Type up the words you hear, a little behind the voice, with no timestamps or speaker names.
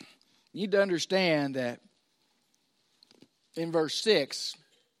You need to understand that in verse 6,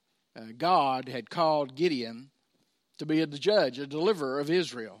 God had called Gideon to be the judge, a deliverer of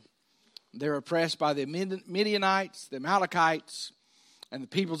Israel. They're oppressed by the Midianites, the Amalekites, and the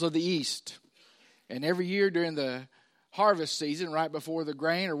peoples of the east. And every year during the harvest season, right before the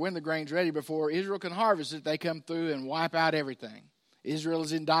grain, or when the grain's ready, before Israel can harvest it, they come through and wipe out everything. Israel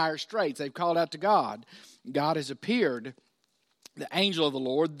is in dire straits. They've called out to God. God has appeared, the angel of the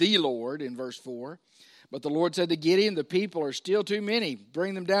Lord, in verse 4. But the Lord said to Gideon, the people are still too many.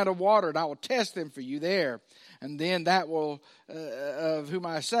 Bring them down to water, and I will test them for you there. And then that will, of whom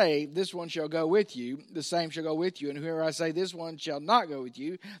I say, this one shall go with you, the same shall go with you. And whoever I say, this one shall not go with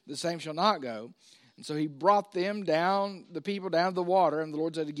you, the same shall not go. And so he brought them down, the people down to the water. And the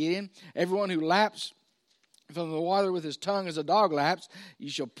Lord said to Gideon, everyone who laps from the water with his tongue as a dog laps, you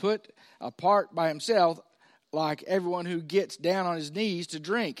shall put apart by himself, like everyone who gets down on his knees to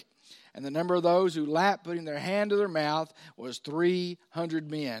drink. And the number of those who lapped, putting their hand to their mouth, was 300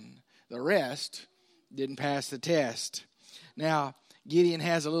 men. The rest didn't pass the test. Now, Gideon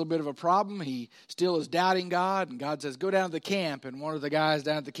has a little bit of a problem. He still is doubting God, and God says, go down to the camp. And one of the guys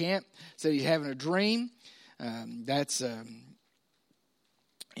down at the camp said he's having a dream. That's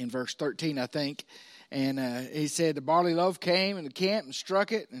in verse 13, I think. And he said the barley loaf came in the camp and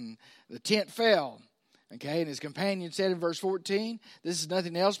struck it, and the tent fell. Okay, and his companion said in verse 14, this is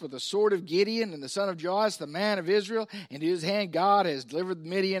nothing else but the sword of Gideon and the son of Joash, the man of Israel. Into his hand God has delivered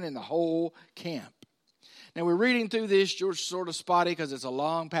Midian and the whole camp. Now we're reading through this just sort of spotty because it's a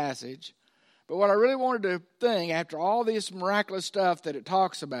long passage. But what I really wanted to think, after all this miraculous stuff that it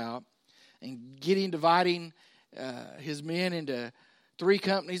talks about, and Gideon dividing his men into 3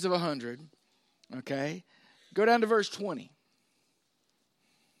 companies of 100, okay, go down to verse 20.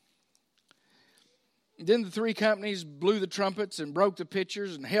 Then the 3 companies blew the trumpets and broke the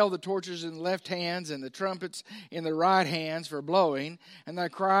pitchers and held the torches in the left hands and the trumpets in the right hands for blowing. And they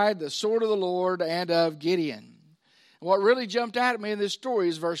cried, the sword of the Lord and of Gideon. And what really jumped out at me in this story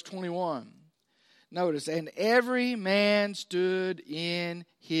is verse 21. Notice, and every man stood in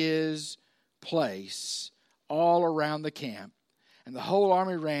his place all around the camp. And the whole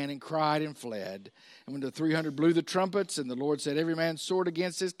army ran and cried and fled. And when the 300 blew the trumpets, and the Lord set every man's sword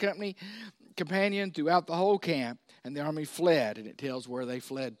against his companion throughout the whole camp, and the army fled, and it tells where they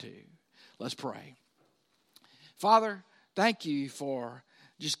fled to. Let's pray. Father, thank you for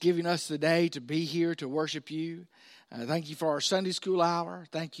just giving us the day to be here to worship you. Thank you for our Sunday school hour.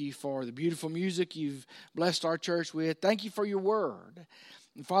 Thank you for the beautiful music you've blessed our church with. Thank you for your word.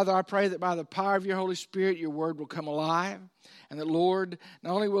 And Father, I pray that by the power of your Holy Spirit, your word will come alive. And that, Lord,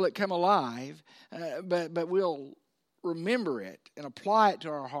 not only will it come alive, but we'll remember it and apply it to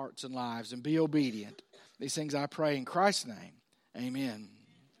our hearts and lives and be obedient. These things I pray in Christ's name. Amen.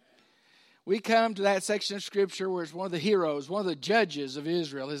 We come to that section of Scripture where it's one of the heroes, one of the judges of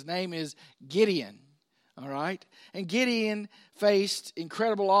Israel. His name is Gideon. All right? And Gideon faced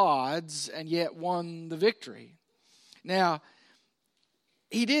incredible odds and yet won the victory. Now,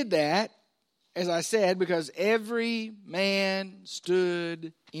 he did that, as I said, because every man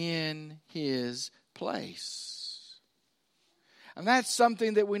stood in his place. And that's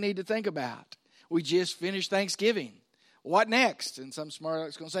something that we need to think about. We just finished Thanksgiving. What next? And some smart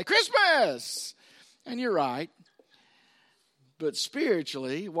aleck's going to say, Christmas! And you're right. But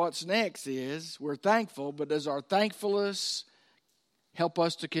spiritually, what's next is we're thankful, but does our thankfulness help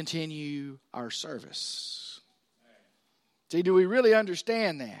us to continue our service? See, do we really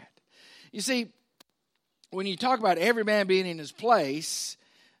understand that? You see, when you talk about every man being in his place,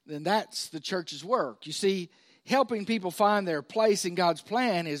 then that's the church's work. You see, helping people find their place in God's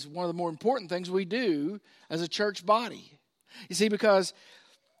plan is one of the more important things we do as a church body. You see, because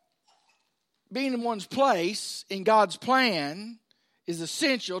being in one's place in God's plan is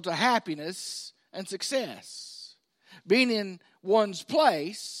essential to happiness and success. Being in one's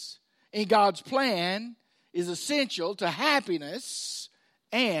place in God's plan is essential to happiness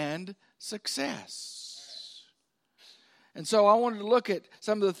and success. And so I wanted to look at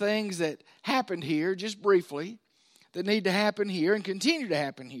some of the things that happened here, just briefly, that need to happen here and continue to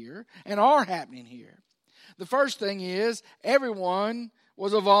happen here and are happening here. The first thing is everyone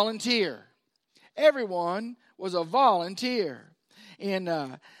was a volunteer. Everyone was a volunteer. In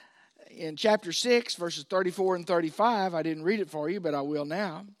chapter 6, verses 34 and 35, I didn't read it for you, but I will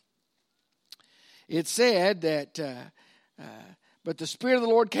now. It said that, but the Spirit of the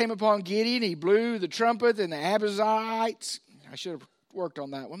Lord came upon Gideon. He blew the trumpet, and the Abiezrites, I should have worked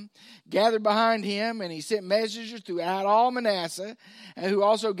on that one, gathered behind him, and he sent messengers throughout all Manasseh, and who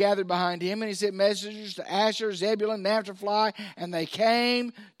also gathered behind him, and he sent messengers to Asher, Zebulun, Naphtali, and they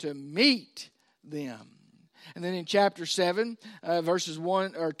came to meet them. And then in chapter 7, verses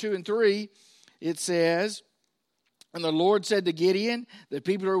 2 and 3, it says, and the Lord said to Gideon, the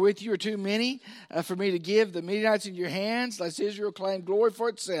people who are with you are too many for me to give the Midianites into your hands, lest Israel claim glory for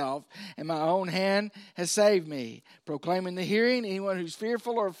itself, and my own hand has saved me. Proclaim in the hearing, anyone who's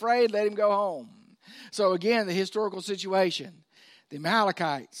fearful or afraid, let him go home. So again, the historical situation. The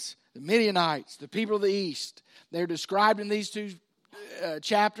Amalekites, the Midianites, the people of the east, they're described in these two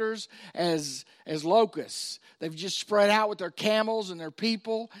chapters as locusts. They've just spread out with their camels and their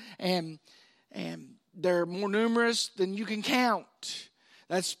people, and they're more numerous than you can count.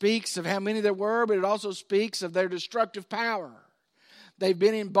 That speaks of how many there were, but it also speaks of their destructive power. They've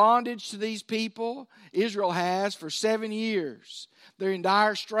been in bondage to these people, Israel has, for 7 years. They're in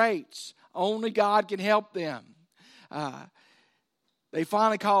dire straits. Only God can help them. They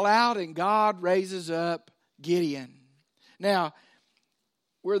finally call out, and God raises up Gideon. Now,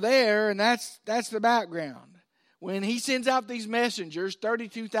 we're there, and that's the background. When he sends out these messengers,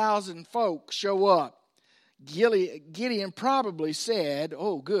 32,000 folks show up. Gideon probably said,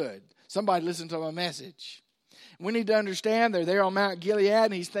 oh, good, somebody listened to my message. We need to understand they're there on Mount Gilead,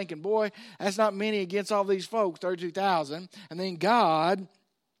 and he's thinking, boy, that's not many against all these folks, 32,000. And then God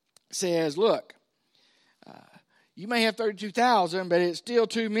says, look, you may have 32,000, but it's still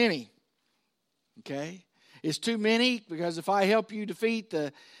too many. Okay? It's too many because if I help you defeat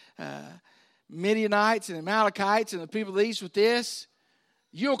the Midianites and the Amalekites and the people of the east with this,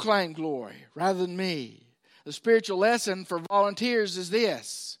 you'll claim glory rather than me. The spiritual lesson for volunteers is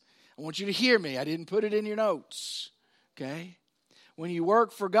this. I want you to hear me. I didn't put it in your notes. Okay? When you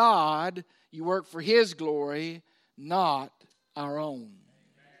work for God, you work for His glory, not our own.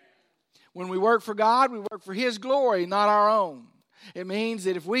 When we work for God, we work for His glory, not our own. It means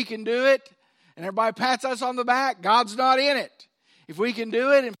that if we can do it and everybody pats us on the back, God's not in it. If we can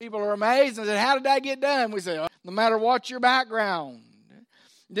do it and people are amazed and say, how did that get done? We say, oh, no matter what your background.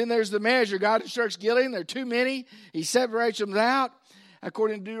 Then there's the measure. God instructs Gideon. There are too many. He separates them out.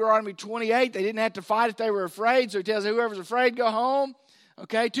 According to Deuteronomy 28, they didn't have to fight if they were afraid. So he tells whoever's afraid, go home.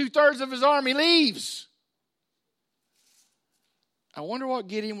 Okay, 2/3 of his army leaves. I wonder what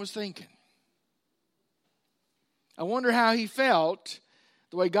Gideon was thinking. I wonder how he felt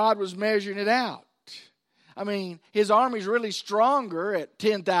the way God was measuring it out. I mean, his army's really stronger at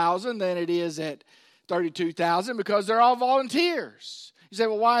 10,000 than it is at 32,000 because they're all volunteers. You say,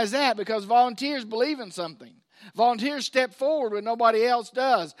 well, why is that? Because volunteers believe in something. Volunteers step forward when nobody else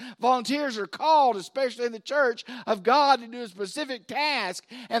does. Volunteers are called, especially in the church of God, to do a specific task,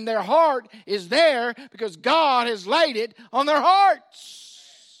 and their heart is there because God has laid it on their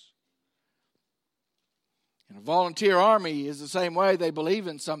hearts. And a volunteer army is the same way. They believe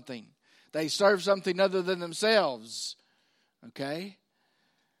in something. They serve something other than themselves. Okay?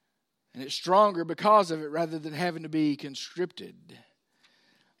 And it's stronger because of it rather than having to be conscripted.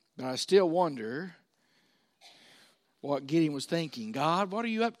 But I still wonder what Gideon was thinking. God, what are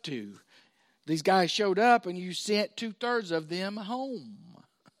you up to? These guys showed up and you sent 2/3 of them home.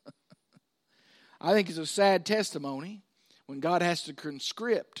 I think it's a sad testimony when God has to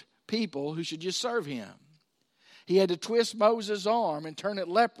conscript people who should just serve Him. He had to twist Moses' arm and turn it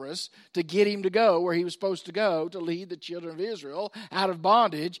leprous to get him to go where he was supposed to go to lead the children of Israel out of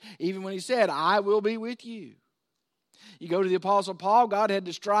bondage, even when he said, I will be with you. You go to the Apostle Paul, God had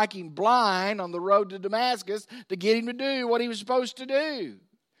to strike him blind on the road to Damascus to get him to do what he was supposed to do.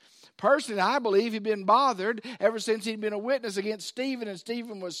 Personally, I believe he'd been bothered ever since he'd been a witness against Stephen, and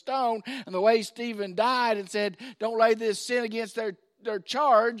Stephen was stoned, and the way Stephen died and said, don't lay this sin against their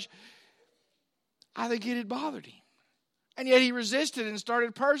charge, I think it had bothered him. And yet he resisted and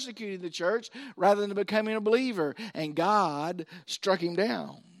started persecuting the church rather than becoming a believer, and God struck him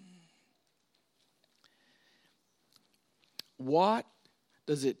down. What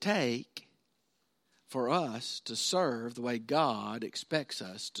does it take for us to serve the way God expects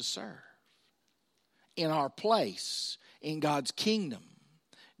us to serve? In our place, in God's kingdom,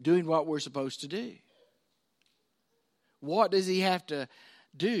 doing what we're supposed to do. What does He have to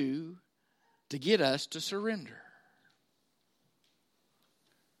do to get us to surrender?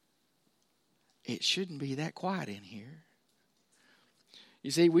 It shouldn't be that quiet in here. You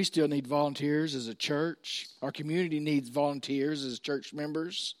see, we still need volunteers as a church. Our community needs volunteers as church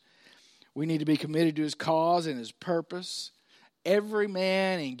members. We need to be committed to His cause and His purpose. Every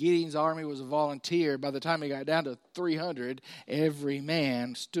man in Gideon's army was a volunteer. By the time he got down to 300, every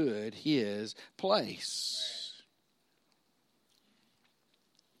man stood his place.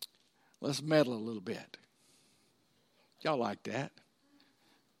 Let's meddle a little bit. Y'all like that?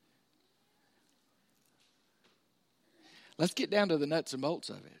 Let's get down to the nuts and bolts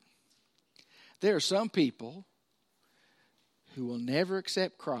of it. There are some people who will never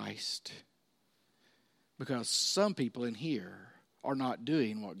accept Christ because some people in here are not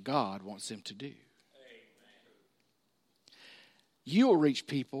doing what God wants them to do. Amen. You will reach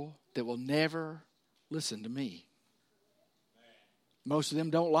people that will never listen to me. Most of them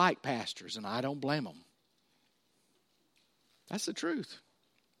don't like pastors, and I don't blame them. That's the truth.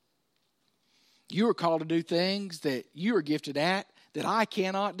 You are called to do things that you are gifted at that I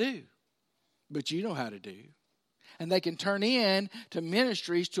cannot do, but you know how to do. And they can turn in to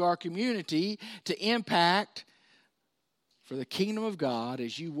ministries to our community to impact for the kingdom of God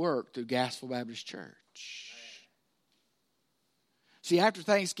as you work through Gassville Baptist Church. See, after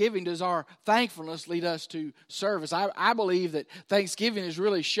Thanksgiving, does our thankfulness lead us to service? I believe that Thanksgiving is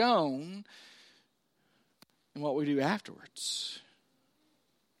really shown in what we do afterwards.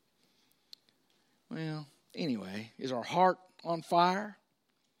 Well, anyway, is our heart on fire?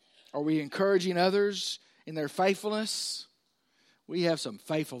 Are we encouraging others in their faithfulness? We have some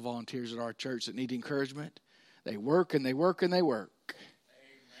faithful volunteers at our church that need encouragement. They work and they work and they work.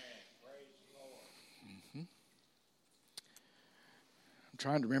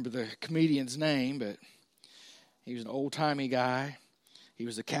 Trying to remember the comedian's name, but he was an old-timey guy. He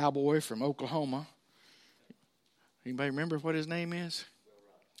was a cowboy from Oklahoma. Anybody remember what his name is?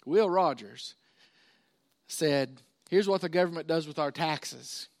 Will Rogers said, here's what the government does with our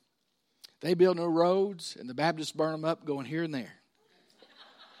taxes. They build new roads, and the Baptists burn them up going here and there.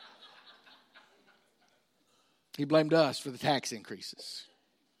 He blamed us for the tax increases.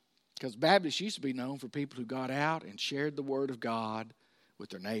 Because Baptists used to be known for people who got out and shared the Word of God with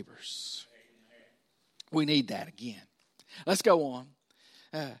their neighbors. We need that again. Let's go on.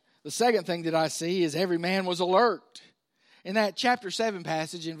 The second thing that I see is every man was alert. In that chapter 7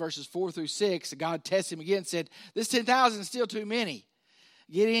 passage in verses 4 through 6, God tests him again and said, this 10,000 is still too many.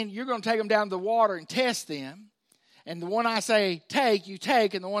 Get in, you're going to take them down to the water and test them. And the one I say take, you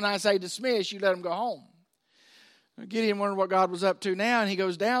take. And the one I say dismiss, you let them go home. Gideon wondered what God was up to now, and he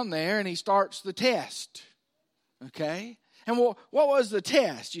goes down there and he starts the test. Okay? And what was the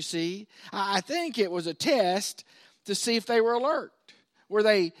test, you see? I think it was a test to see if they were alert. Were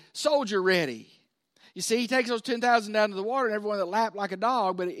they soldier ready? You see, he takes those 10,000 down to the water, and everyone that lapped like a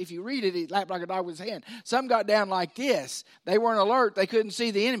dog, but if you read it, he lapped like a dog with his hand. Some got down like this. They weren't alert. They couldn't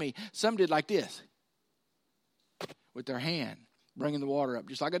see the enemy. Some did like this with their hand, bringing the water up,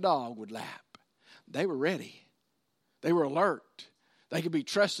 just like a dog would lap. They were ready. They were alert. They could be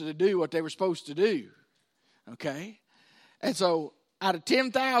trusted to do what they were supposed to do. Okay? And so out of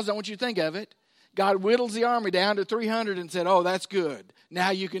 10,000, I want you to think of it, God whittles the army down to 300 and said, oh, that's good.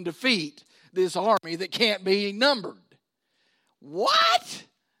 Now you can defeat this army that can't be numbered. What?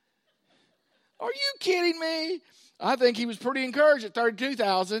 Are you kidding me? I think he was pretty encouraged at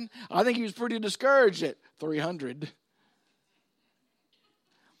 32,000. I think he was pretty discouraged at 300.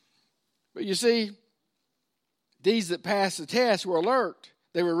 But you see, these that passed the test were alert.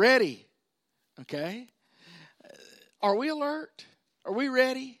 They were ready. Okay? Are we alert? Are we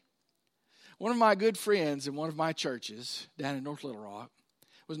ready? One of my good friends in one of my churches down in North Little Rock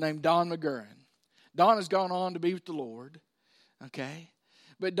was named Don McGurran. Don has gone on to be with the Lord. Okay?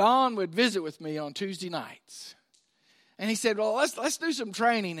 But Don would visit with me on Tuesday nights. And he said, well, let's do some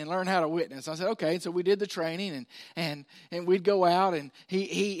training and learn how to witness. I said, okay. So we did the training, and we'd go out, and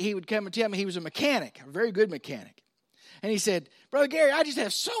he would come and tell me he was a mechanic, a very good mechanic. And he said, Brother Gary, I just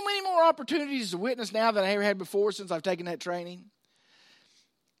have so many more opportunities to witness now than I ever had before since I've taken that training.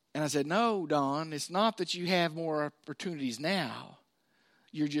 And I said, no, Don, it's not that you have more opportunities now.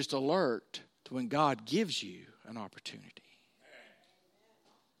 You're just alert to when God gives you an opportunity.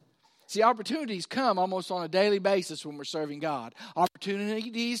 See, opportunities come almost on a daily basis when we're serving God.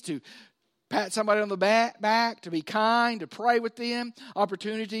 Opportunities to pat somebody on the back, to be kind, to pray with them.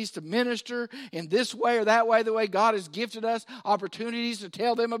 Opportunities to minister in this way or that way, the way God has gifted us. Opportunities to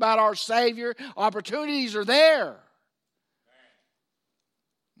tell them about our Savior. Opportunities are there.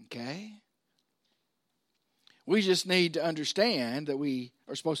 Okay? We just need to understand that we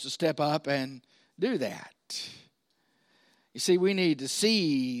are supposed to step up and do that. You see, we need to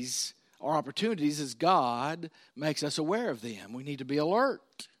seize our opportunities as God makes us aware of them. We need to be alert.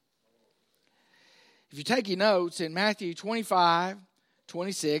 If you take your notes in Matthew 25,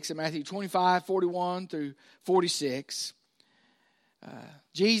 26, and Matthew 25, 41 through 46,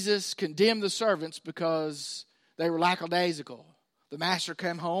 Jesus condemned the servants because they were lackadaisical. The master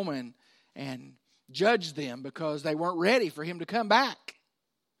came home and judged them because they weren't ready for him to come back.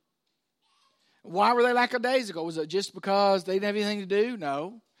 Why were they lackadaisical? Was it just because they didn't have anything to do?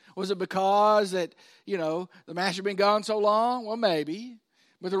 No. Was it because that, the master had been gone so long? Well, maybe.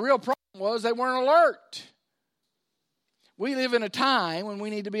 But the real problem was they weren't alert. We live in a time when we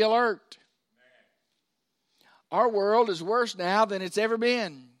need to be alert. Our world is worse now than it's ever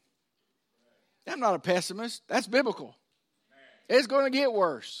been. I'm not a pessimist. That's biblical. It's going to get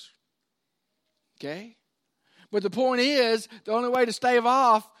worse. Okay? But the point is, the only way to stave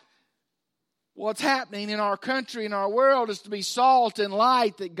off what's happening in our country and our world is to be salt and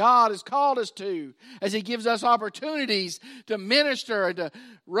light that God has called us to, as He gives us opportunities to minister and to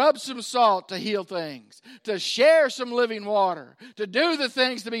rub some salt to heal things, to share some living water, to do the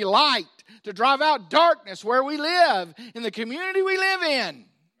things to be light, to drive out darkness where we live, in the community we live in.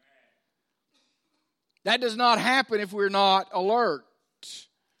 That does not happen if we're not alert,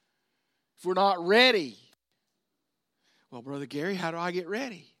 if we're not ready. Well, Brother Gary, how do I get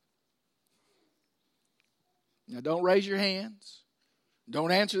ready? Now, don't raise your hands.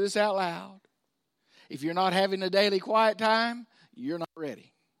 Don't answer this out loud. If you're not having a daily quiet time, you're not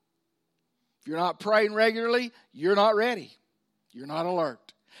ready. If you're not praying regularly, you're not ready. You're not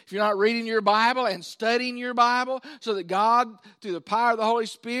alert. If you're not reading your Bible and studying your Bible so that God, through the power of the Holy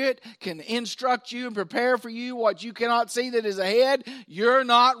Spirit, can instruct you and prepare for you what you cannot see that is ahead, you're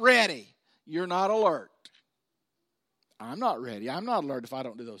not ready. You're not alert. I'm not ready. I'm not alert if I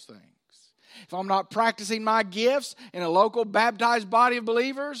don't do those things. If I'm not practicing my gifts in a local baptized body of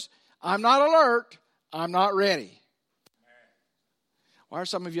believers, I'm not alert. I'm not ready. Why are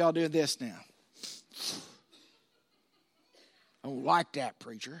some of y'all doing this now? I don't like that,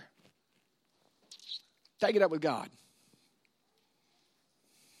 preacher. Take it up with God.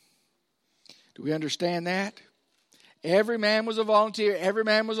 Do we understand that? Every man was a volunteer. Every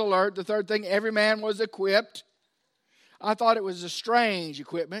man was alert. The third thing, every man was equipped. I thought it was a strange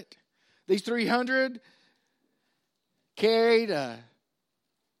equipment. These 300 carried a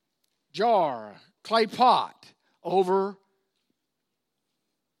jar, a clay pot, over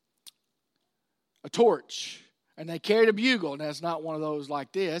a torch. And they carried a bugle. Now, it's not one of those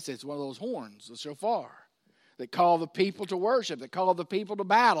like this. It's one of those horns, the shofar, that call the people to worship, that call the people to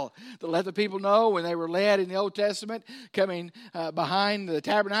battle, that let the people know when they were led in the Old Testament, coming behind the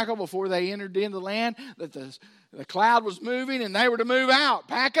tabernacle before they entered into the land, that the cloud was moving and they were to move out.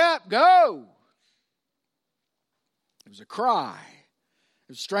 Pack up, go. It was a cry.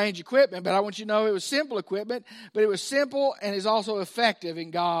 It was strange equipment, but I want you to know it was simple equipment, but it was simple and is also effective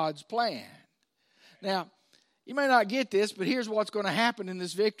in God's plan. Now, you may not get this, but here's what's going to happen in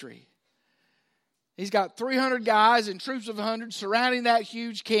this victory. He's got 300 guys and troops of 100 surrounding that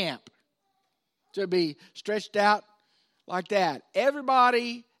huge camp to be stretched out like that.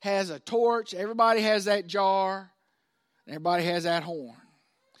 Everybody has a torch. Everybody has that jar. Everybody has that horn.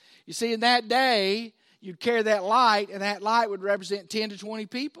 You see, in that day, you'd carry that light, and that light would represent 10 to 20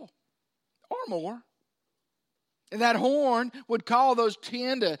 people or more. And that horn would call those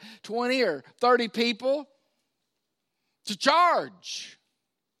 10 to 20 or 30 people to charge.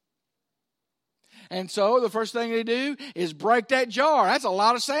 And so the first thing they do is break that jar. That's a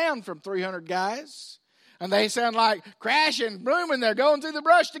lot of sound from 300 guys. And they sound like crashing, booming. They're going through the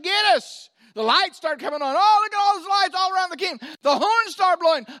brush to get us. The lights start coming on. Oh, look at all those lights all around the camp. The horns start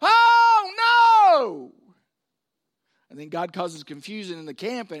blowing. Oh, no! And then God causes confusion in the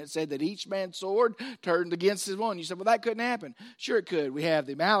camp, and it said that each man's sword turned against his one. You said, well, that couldn't happen. Sure it could. We have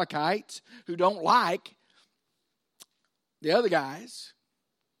the Amalekites who don't like the other guys.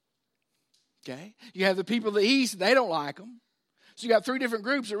 Okay? You have the people of the east, they don't like them. So you got three different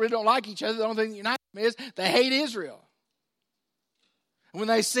groups that really don't like each other. The only thing that unites them is they hate Israel. When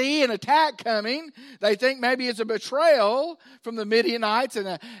they see an attack coming, they think maybe it's a betrayal from the Midianites and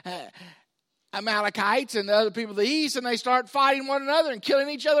the Amalekites and the other people of the east, and they start fighting one another and killing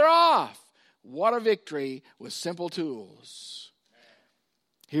each other off. What a victory with simple tools.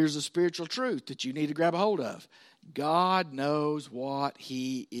 Here's the spiritual truth that you need to grab a hold of. God knows what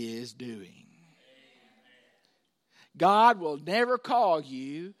He is doing. God will never call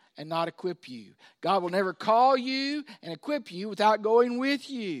you and not equip you. God will never call you and equip you without going with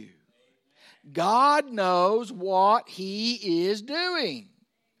you. God knows what He is doing.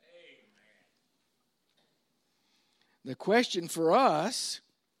 The question for us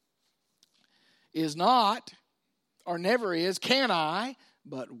is not, or never is, can I,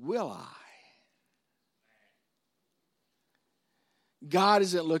 but will I? God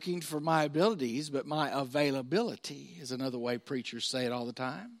isn't looking for my abilities, but my availability is another way preachers say it all the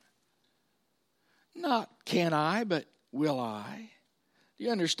time. Not can I, but will I? Do you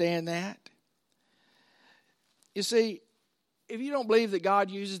understand that? You see, if you don't believe that God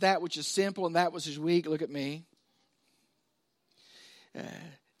uses that which is simple and that which is weak, look at me.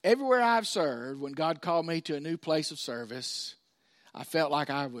 Everywhere I've served, when God called me to a new place of service, I felt like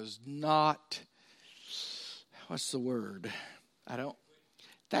I was not, what's the word?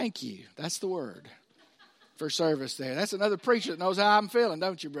 Thank you. That's the word for service there. That's another preacher that knows how I'm feeling,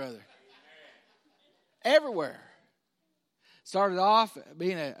 don't you, brother? Everywhere. Started off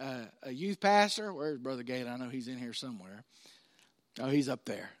being a youth pastor. Where's Brother Galen? I know he's in here somewhere. Oh, he's up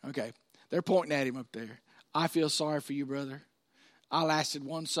there. Okay. They're pointing at him up there. I feel sorry for you, brother. I lasted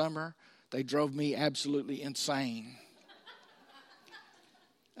one summer. They drove me absolutely insane.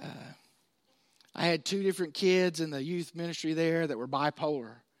 I had 2 different kids in the youth ministry there that were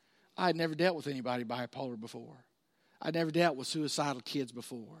bipolar. I had never dealt with anybody bipolar before. I'd never dealt with suicidal kids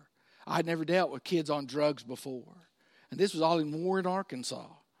before. I'd never dealt with kids on drugs before. And this was all in Warren, Arkansas.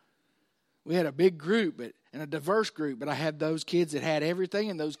 We had a big group and a diverse group, but I had those kids that had everything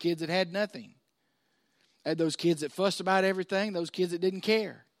and those kids that had nothing. I had those kids that fussed about everything, those kids that didn't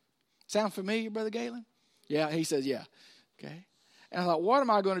care. Sound familiar, Brother Galen? Yeah, he says, yeah. Okay. And I thought, what am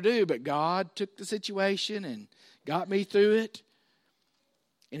I going to do? But God took the situation and got me through it.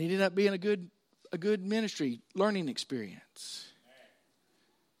 And it ended up being a good ministry learning experience.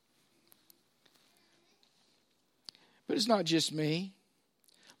 But it's not just me.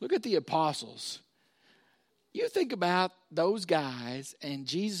 Look at the apostles. You think about those guys, and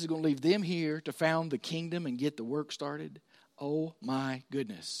Jesus is going to leave them here to found the kingdom and get the work started. Oh, my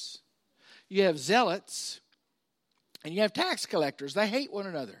goodness. You have zealots, and you have tax collectors. They hate one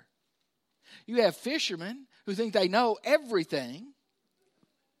another. You have fishermen who think they know everything.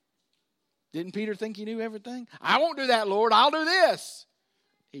 Didn't Peter think he knew everything? I won't do that, Lord. I'll do this.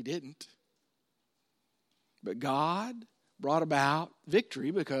 He didn't. But God brought about victory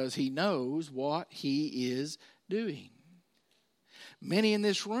because he knows what he is doing. Many in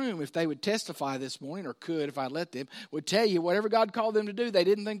this room, if they would testify this morning, or could if I let them, would tell you whatever God called them to do, they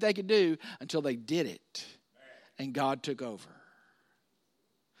didn't think they could do until they did it. And God took over.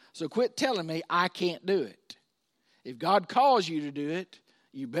 So quit telling me I can't do it. If God calls you to do it,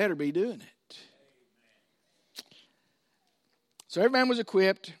 you better be doing it. So every man was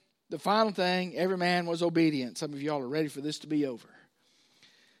equipped. The final thing, every man was obedient. Some of y'all are ready for this to be over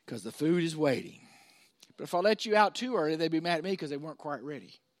because the food is waiting. But if I let you out too early, they'd be mad at me because they weren't quite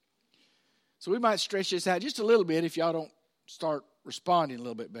ready. So we might stretch this out just a little bit if y'all don't start responding a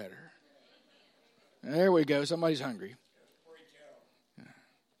little bit better. There we go. Somebody's hungry.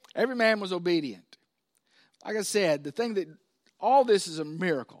 Every man was obedient. Like I said, the thing that all this is a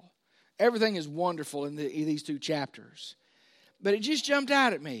miracle. Everything is wonderful in these 2 chapters. But it just jumped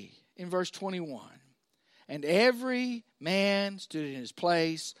out at me in verse 21. And every man stood in his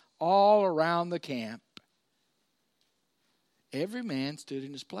place all around the camp. Every man stood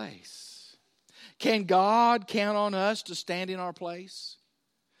in his place. Can God count on us to stand in our place?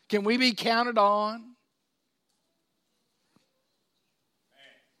 Can we be counted on?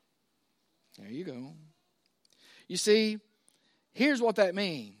 There you go. You see, here's what that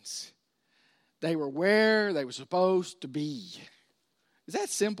means. They were where they were supposed to be. Is that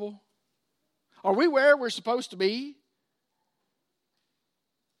simple? Are we where we're supposed to be?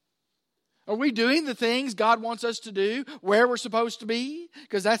 Are we doing the things God wants us to do where we're supposed to be?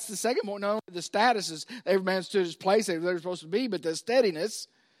 Because that's the second point. Not only the status is every man stood his place they were supposed to be, but the steadiness.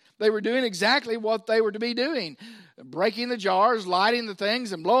 They were doing exactly what they were to be doing. Breaking the jars, lighting the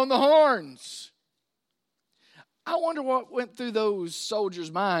things, and blowing the horns. I wonder what went through those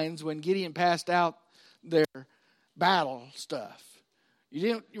soldiers' minds when Gideon passed out their battle stuff.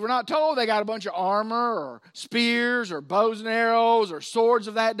 You were not told they got a bunch of armor or spears or bows and arrows or swords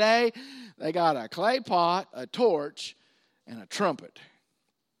of that day. They got a clay pot, a torch, and a trumpet.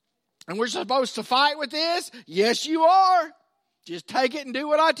 And we're supposed to fight with this? Yes, you are. Just take it and do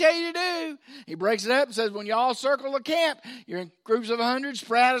what I tell you to do. He breaks it up and says, when you all circle the camp, you're in groups of 100,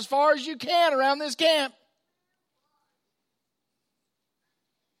 spread out as far as you can around this camp.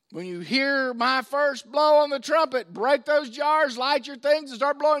 When you hear my first blow on the trumpet, break those jars, light your things, and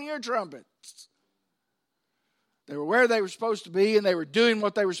start blowing your trumpets. They were where they were supposed to be, and they were doing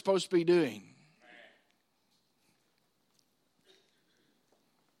what they were supposed to be doing.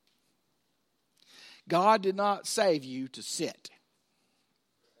 God did not save you to sit.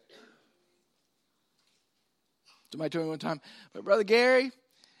 Somebody told me one time, but Brother Gary,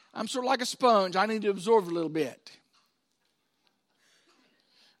 I'm sort of like a sponge. I need to absorb a little bit.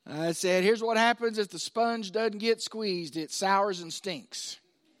 I said, here's what happens if the sponge doesn't get squeezed. It sours and stinks.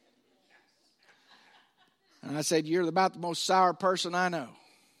 And I said, you're about the most sour person I know.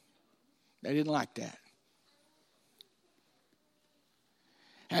 They didn't like that.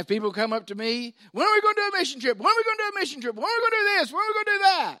 Have people come up to me, when are we going to do a mission trip? When are we going to do a mission trip? When are we going to do this? When are we going to do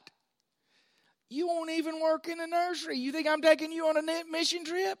that? You won't even work in the nursery. You think I'm taking you on a mission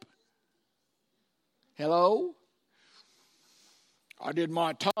trip? Hello? I did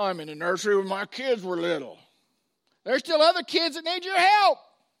my time in the nursery when my kids were little. There's still other kids that need your help.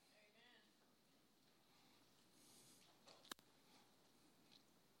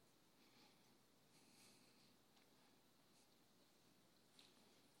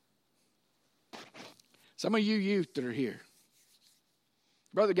 Some of you youth that are here,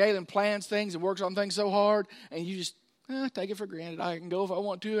 Brother Galen plans things and works on things so hard, and you just take it for granted. I can go if I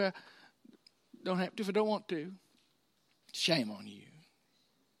want to. I don't have to if I don't want to. Shame on you.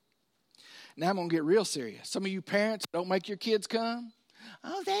 Now I'm going to get real serious. Some of you parents don't make your kids come.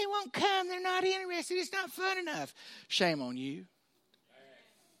 Oh, they won't come. They're not interested. It's not fun enough. Shame on you.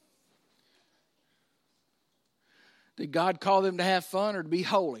 Did God call them to have fun or to be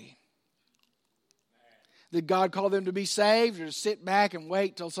holy? Did God call them to be saved or to sit back and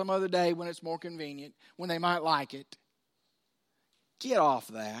wait till some other day when it's more convenient, when they might like it? Get off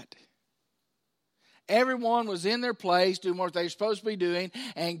that. Everyone was in their place doing what they were supposed to be doing,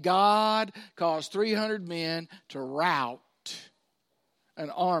 and God caused 300 men to rout an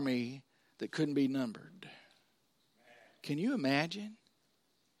army that couldn't be numbered. Can you imagine?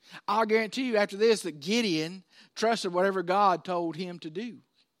 I'll guarantee you after this that Gideon trusted whatever God told him to do.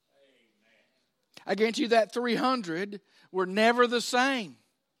 I guarantee you that 300 were never the same.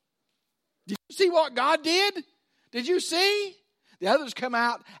 Did you see what God did? Did you see? The others come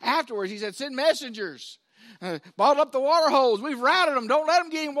out afterwards. He said, send messengers. Bottle up the water holes. We've routed them. Don't let them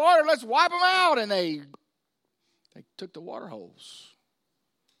get any water. Let's wipe them out. And they took the water holes.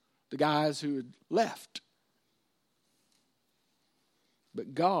 The guys who had left.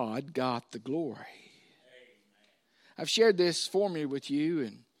 But God got the glory. I've shared this formula with you,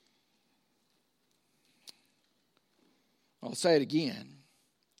 and I'll say it again.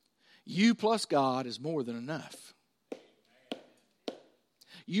 You plus God is more than enough.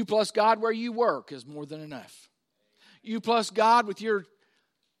 You plus God where you work is more than enough. You plus God with your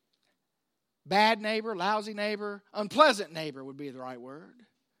bad neighbor, lousy neighbor, unpleasant neighbor would be the right word,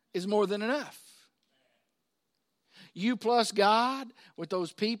 is more than enough. You plus God with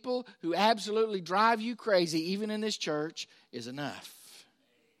those people who absolutely drive you crazy, even in this church, is enough.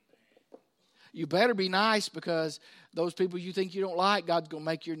 You better be nice, because those people you think you don't like, God's going to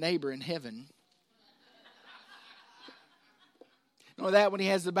make your neighbor in heaven. You know that when he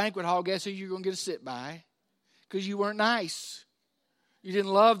has the banquet hall, guess who you're going to get to sit by? Because you weren't nice. You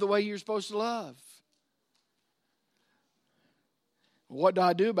didn't love the way you're supposed to love. What do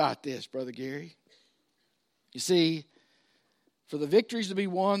I do about this, Brother Gary? You see, for the victories to be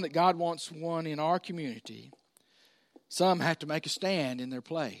won that God wants won in our community, some have to make a stand in their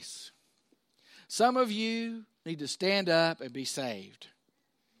place. Some of you need to stand up and be saved.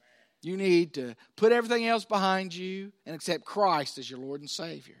 You need to put everything else behind you and accept Christ as your Lord and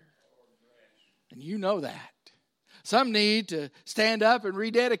Savior. And you know that. Some need to stand up and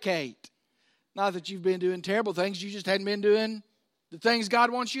rededicate. Not that you've been doing terrible things, you just hadn't been doing the things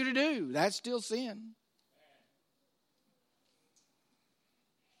God wants you to do. That's still sin.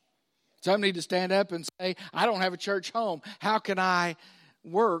 Some need to stand up and say, I don't have a church home. How can I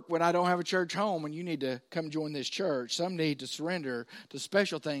work when I don't have a church home? And you need to come join this church. Some need to surrender to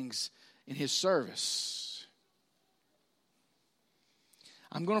special things in His service.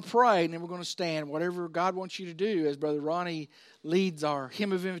 I'm going to pray, and then we're going to stand. Whatever God wants you to do, as Brother Ronnie leads our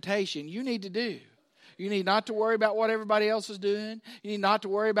hymn of invitation, you need to do. You need not to worry about what everybody else is doing. You need not to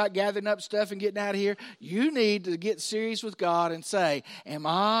worry about gathering up stuff and getting out of here. You need to get serious with God and say, am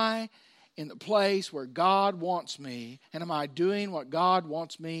I in the place where God wants me, and am I doing what God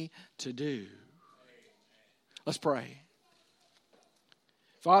wants me to do? Let's pray.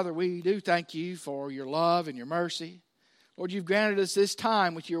 Father, we do thank you for your love and your mercy. Lord, you've granted us this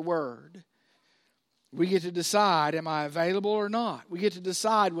time with your word. We get to decide, am I available or not? We get to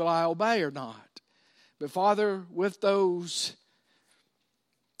decide, will I obey or not? But Father, with those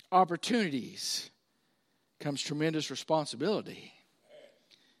opportunities comes tremendous responsibility.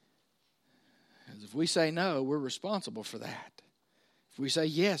 As if we say no, we're responsible for that. If we say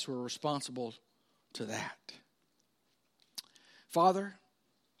yes, we're responsible to that. Father,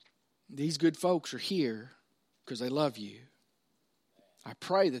 these good folks are here because they love you. I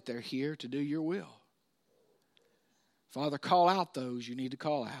pray that they're here to do your will. Father, call out those you need to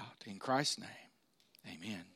call out. In Christ's name, amen.